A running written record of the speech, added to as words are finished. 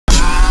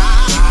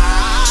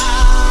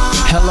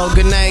Hello,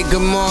 good night,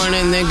 good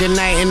morning, then good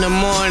night in the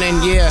morning,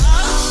 yeah.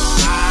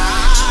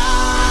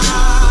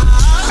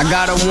 I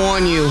gotta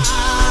warn you,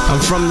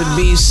 I'm from the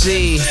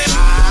BC,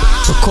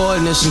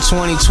 recording this in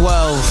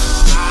 2012,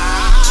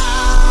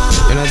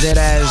 and I dead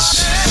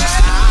ass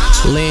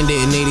landed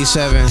in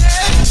 87.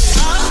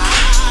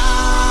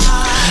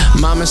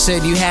 Mama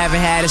said you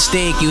haven't had a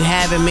steak, you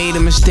haven't made a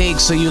mistake,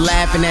 so you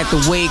laughing at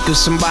the wake of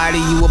somebody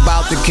you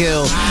about to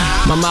kill.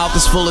 My mouth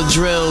is full of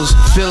drills,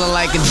 feeling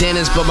like a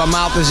dentist, but my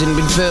mouth hasn't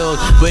been filled.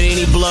 But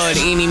any blood,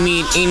 any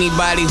meat,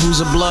 anybody who's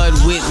a blood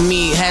with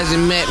me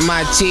hasn't met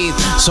my teeth.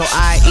 So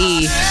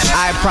i.e.,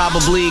 I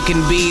probably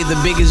can be the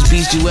biggest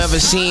beast you ever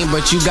seen,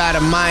 but you gotta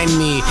mind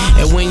me.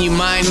 And when you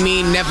mind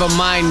me, never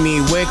mind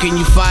me. Where can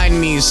you find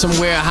me?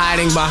 Somewhere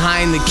hiding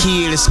behind the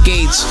key of the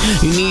skates.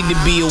 You need to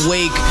be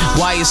awake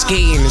while you're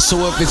skating.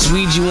 So if it's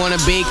weed you wanna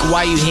bake,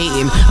 why you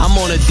hating? I'm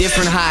on a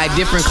different high,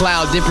 different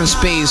cloud, different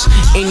space.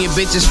 In your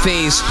bitch's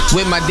face,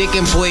 with my dick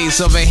in place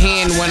of a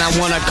hand when I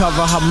wanna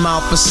cover her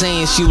mouth for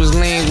saying she was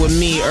laying with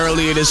me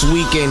earlier this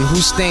weekend.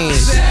 Who's staying?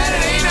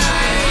 Saturday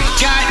night.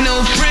 Got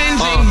no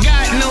friends and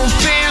got no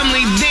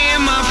family.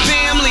 Damn, my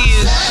family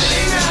is.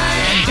 Saturday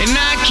night. And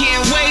I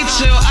can't wait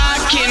till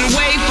I can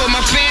wait for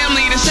my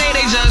family to say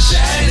they just.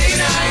 Saturday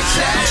night.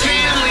 My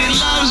family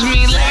loves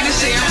me. Ladies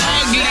say I'm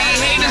ugly.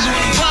 Haters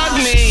wanna bug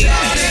me.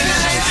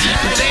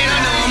 But they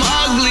don't know I'm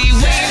ugly.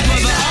 Waiting for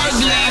the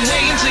ugly.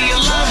 Waiting till you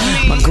love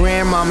me. My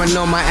grandmama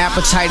know my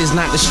appetite is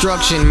not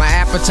destruction. My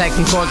appetite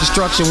can cause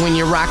destruction when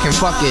you're rocking,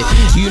 fuck it.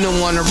 You don't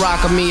wanna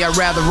rock with me, I'd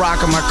rather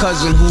rock with my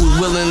cousin who would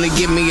willingly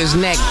give me his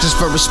neck just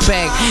for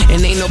respect.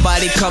 And ain't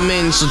nobody come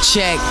in, so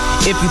check.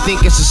 If you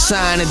think it's a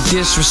sign of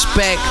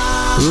disrespect,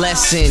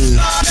 lesson.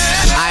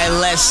 I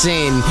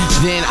lesson,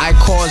 then I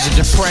cause a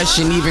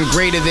depression even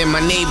greater than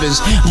my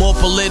neighbors. More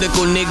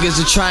political niggas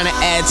are trying to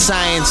add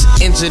science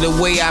into the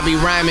way I be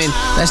rhyming.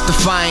 That's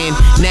defying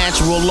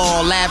natural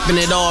law, laughing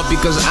it off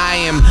because I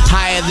am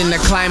higher than the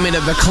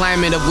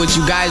climate of which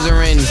you guys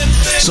are in.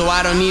 So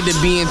I don't need to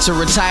be into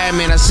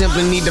retirement, I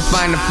simply need to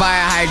find a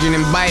fire hydrant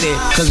and bite it,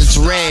 cause it's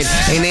red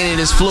and in it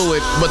is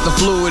fluid, but the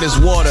fluid is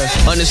water.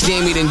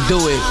 Understand me, then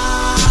do it,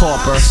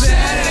 pauper.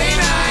 Saturday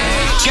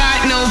night.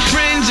 Got no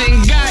friends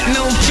and got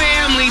no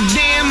family.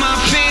 Damn, my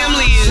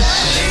family is.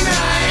 Saturday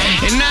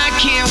night. And I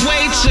can't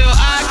wait till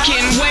I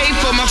can wait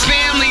for my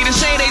family to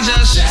say they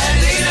just.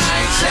 Saturday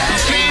night. My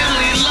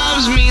family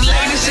loves me.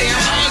 Ladies say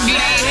I'm ugly.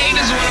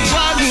 Haters wanna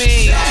bug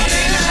me.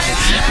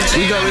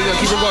 We go,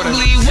 keep it going.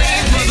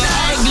 Wait for the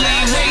ugly.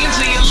 Wait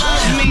until you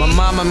love me. My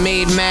mama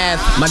made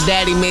math, my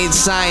daddy made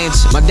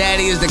science. My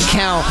daddy is the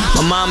count,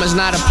 my mama's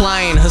not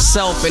applying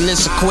herself in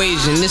this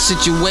equation. This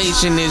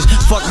situation is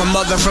fuck my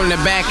mother from the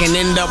back and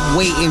end up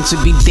waiting to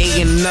be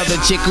dating another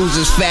chick who's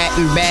as fat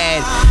and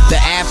bad. The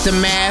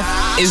aftermath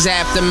is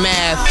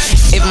aftermath.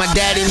 If my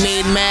daddy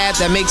made math,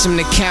 that makes him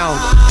the count.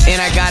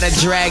 And I gotta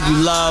drag you,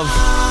 love,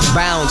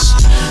 bounce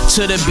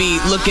to the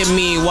beat. Look at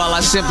me while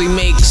I simply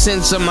make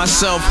sense of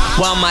myself,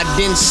 while my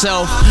dense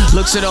self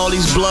looks at all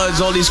these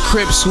bloods, all these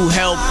crips who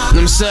help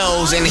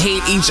themselves and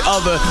hate each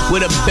other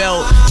with a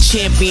belt.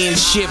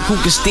 Championship, who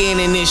can stand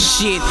in this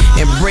shit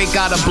and break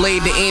out a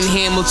blade to end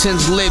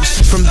Hamilton's lips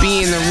from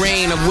being the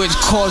rain of which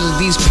causes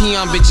these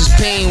peon bitches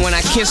pain. When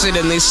I kiss it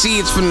and they see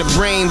it's from the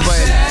brain, but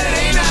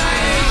Saturday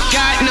night.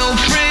 Got no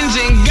friends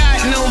and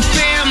got no family.